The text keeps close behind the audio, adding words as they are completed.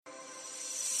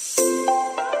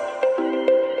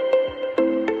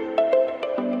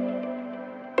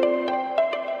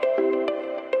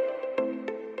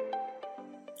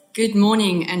Good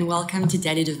morning and welcome to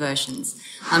Daily Devotions.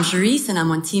 I'm Charisse and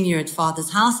I'm on team here at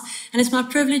Father's House, and it's my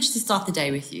privilege to start the day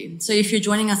with you. So if you're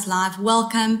joining us live,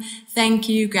 welcome, thank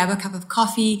you, grab a cup of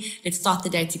coffee, let's start the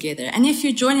day together. And if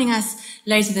you're joining us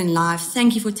later than live,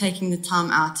 thank you for taking the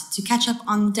time out to catch up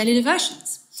on Daily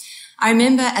Devotions. I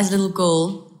remember as a little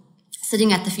girl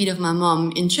sitting at the feet of my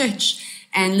mom in church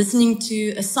and listening to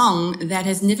a song that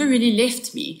has never really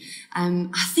left me.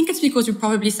 I think it's because we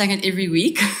probably sang it every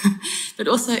week, but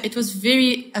also it was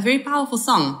a very powerful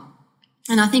song.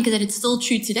 And I think that it's still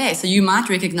true today. So you might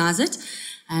recognize it.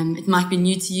 It might be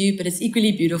new to you, but it's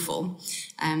equally beautiful.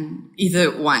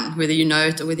 Either one, whether you know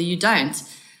it or whether you don't.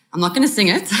 I'm not going to sing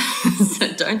it,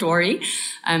 so don't worry.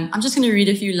 I'm just going to read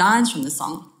a few lines from the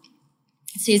song.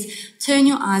 It says, "Turn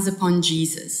your eyes upon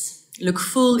Jesus. Look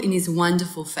full in his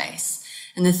wonderful face.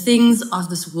 And the things of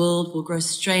this world will grow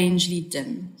strangely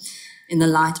dim in the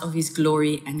light of his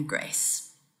glory and grace."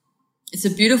 It's a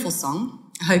beautiful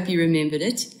song. I hope you remembered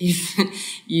it if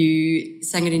you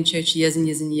sang it in church years and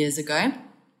years and years ago.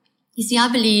 You see, I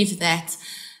believe that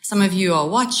some of you are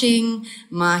watching,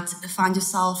 might find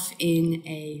yourself in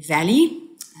a valley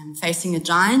facing a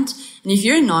giant. And if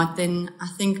you're not, then I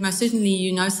think most certainly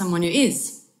you know someone who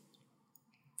is.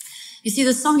 You see,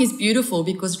 the song is beautiful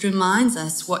because it reminds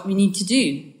us what we need to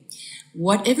do.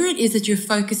 Whatever it is that you're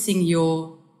focusing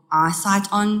your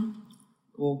eyesight on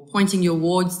or pointing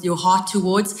your heart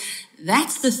towards,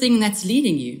 that's the thing that's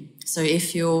leading you. So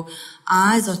if your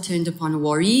eyes are turned upon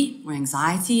worry or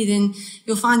anxiety, then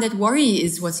you'll find that worry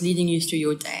is what's leading you through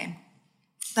your day.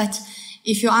 But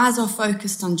if your eyes are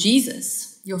focused on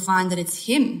Jesus, you'll find that it's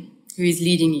him who is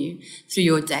leading you through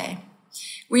your day.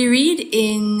 We read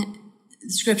in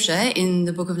Scripture in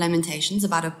the book of Lamentations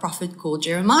about a prophet called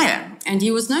Jeremiah, and he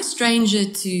was no stranger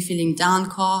to feeling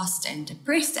downcast and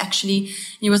depressed. Actually,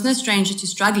 he was no stranger to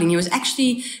struggling. He was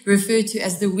actually referred to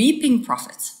as the weeping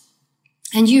prophet.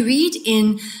 And we read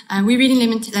in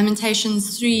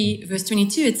Lamentations 3 verse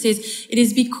 22, it says, "It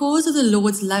is because of the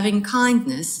Lord's loving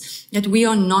kindness that we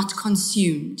are not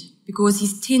consumed, because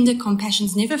his tender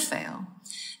compassions never fail.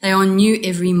 They are new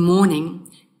every morning.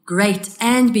 Great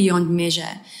and beyond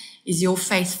measure is your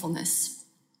faithfulness."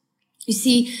 You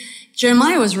see,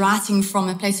 Jeremiah was writing from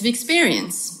a place of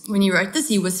experience. When he wrote this,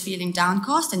 he was feeling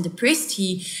downcast and depressed.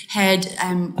 He had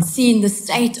seen the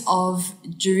state of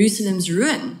Jerusalem's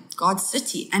ruin, God's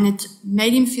city, and it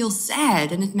made him feel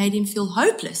sad and it made him feel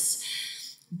hopeless.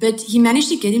 But he managed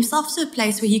to get himself to a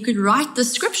place where he could write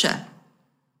this scripture.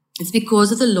 It's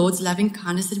because of the Lord's loving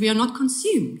kindness that we are not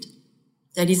consumed,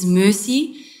 that his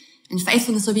mercy and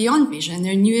faithfulness are beyond measure and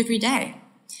they're new every day.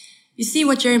 You see,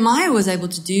 what Jeremiah was able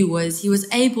to do was he was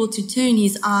able to turn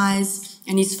his eyes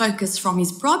and his focus from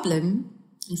his problem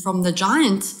and from the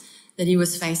giant that he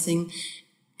was facing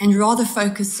and rather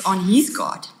focus on his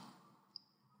God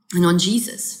and on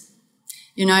Jesus.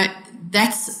 You know,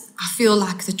 that's, I feel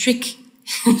like, the trick,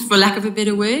 for lack of a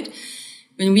better word.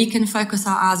 When we can focus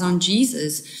our eyes on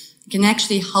Jesus, it can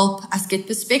actually help us get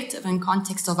perspective and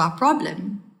context of our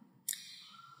problem.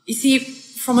 You see,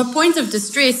 from a point of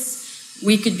distress,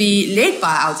 we could be led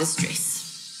by our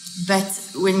distress. But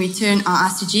when we turn our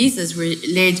eyes to Jesus, we're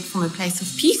led from a place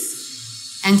of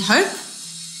peace and hope.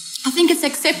 I think it's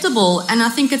acceptable and I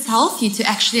think it's healthy to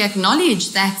actually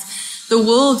acknowledge that the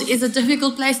world is a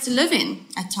difficult place to live in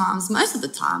at times, most of the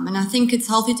time. And I think it's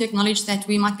healthy to acknowledge that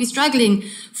we might be struggling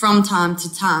from time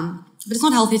to time, but it's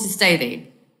not healthy to stay there.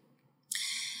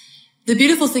 The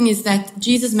beautiful thing is that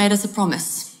Jesus made us a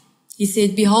promise. He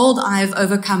said, "Behold, I have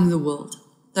overcome the world."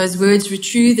 Those words were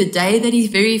true the day that he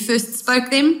very first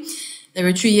spoke them. They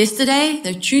were true yesterday,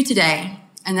 they're true today,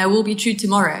 and they will be true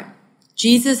tomorrow.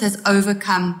 Jesus has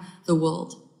overcome the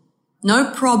world.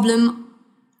 No problem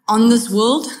on this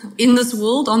world,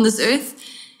 on this earth,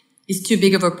 is too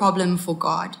big of a problem for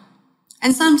God.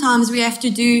 And sometimes we have to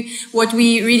do what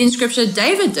we read in Scripture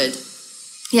David did.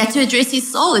 He had to address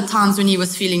his soul at times when he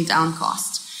was feeling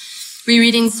downcast. We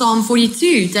read in Psalm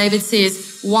 42, David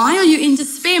says, "Why are you in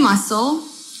despair, my soul?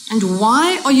 And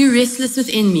why are you restless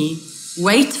within me?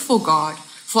 Wait for God,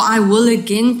 for I will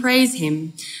again praise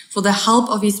him for the help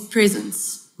of his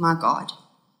presence, my God."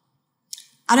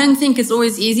 I don't think it's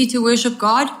always easy to worship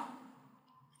God.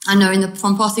 I know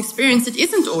from past experience, it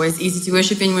isn't always easy to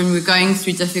worship him when we're going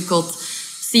through difficult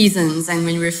seasons and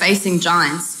when we're facing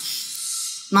giants.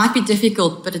 It might be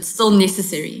difficult, but it's still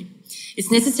necessary.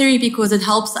 It's necessary because it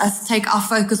helps us take our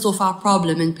focus off our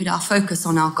problem and put our focus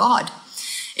on our God.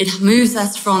 It moves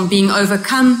us from being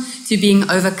overcome to being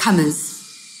overcomers.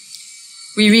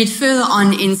 We read further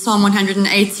on in Psalm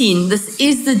 118, "This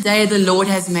is the day the Lord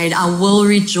has made. I will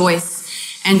rejoice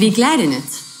and be glad in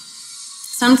it."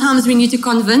 Sometimes we need to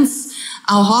convince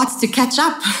our hearts to catch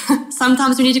up.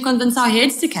 Sometimes we need to convince our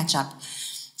heads to catch up.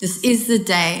 This is the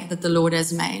day that the Lord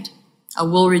has made. I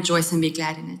will rejoice and be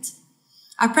glad in it.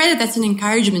 I pray that that's an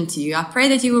encouragement to you. I pray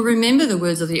that you will remember the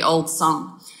words of the old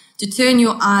song, to turn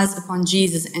your eyes upon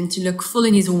Jesus and to look full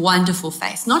in his wonderful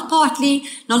face. Not partly,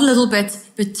 not a little bit,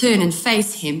 but turn and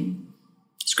face him.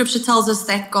 Scripture tells us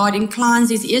that God inclines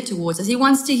his ear towards us. He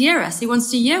wants to hear us. He wants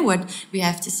to hear what we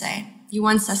have to say. He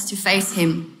wants us to face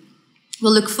him.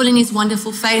 We'll look full in his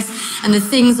wonderful face, and the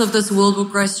things of this world will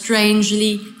grow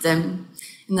strangely dim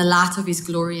in the light of his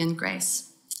glory and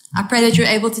grace. I pray that you're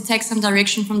able to take some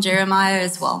direction from Jeremiah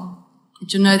as well,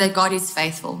 that you know that God is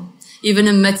faithful, even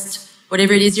amidst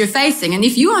whatever it is you're facing. And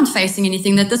if you aren't facing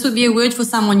anything, that this would be a word for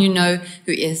someone you know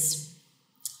who is.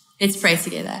 Let's pray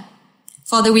together.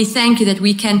 Father, we thank you that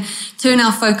we can turn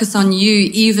our focus on you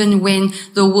even when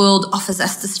the world offers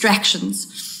us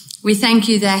distractions. We thank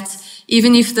you that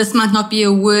even if this might not be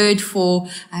a word for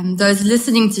those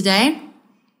listening today,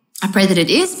 I pray that it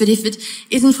is, but if it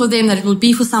isn't for them, that it will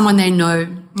be for someone they know,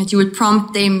 that you would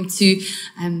prompt them to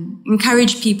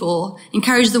encourage people,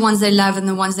 encourage the ones they love and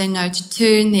the ones they know to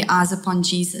turn their eyes upon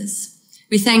Jesus.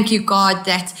 We thank you, God,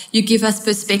 that you give us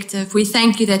perspective. We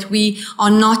thank you that we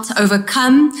are not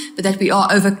overcome, but that we are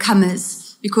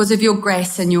overcomers because of your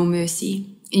grace and your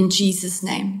mercy. In Jesus'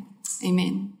 name,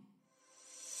 amen.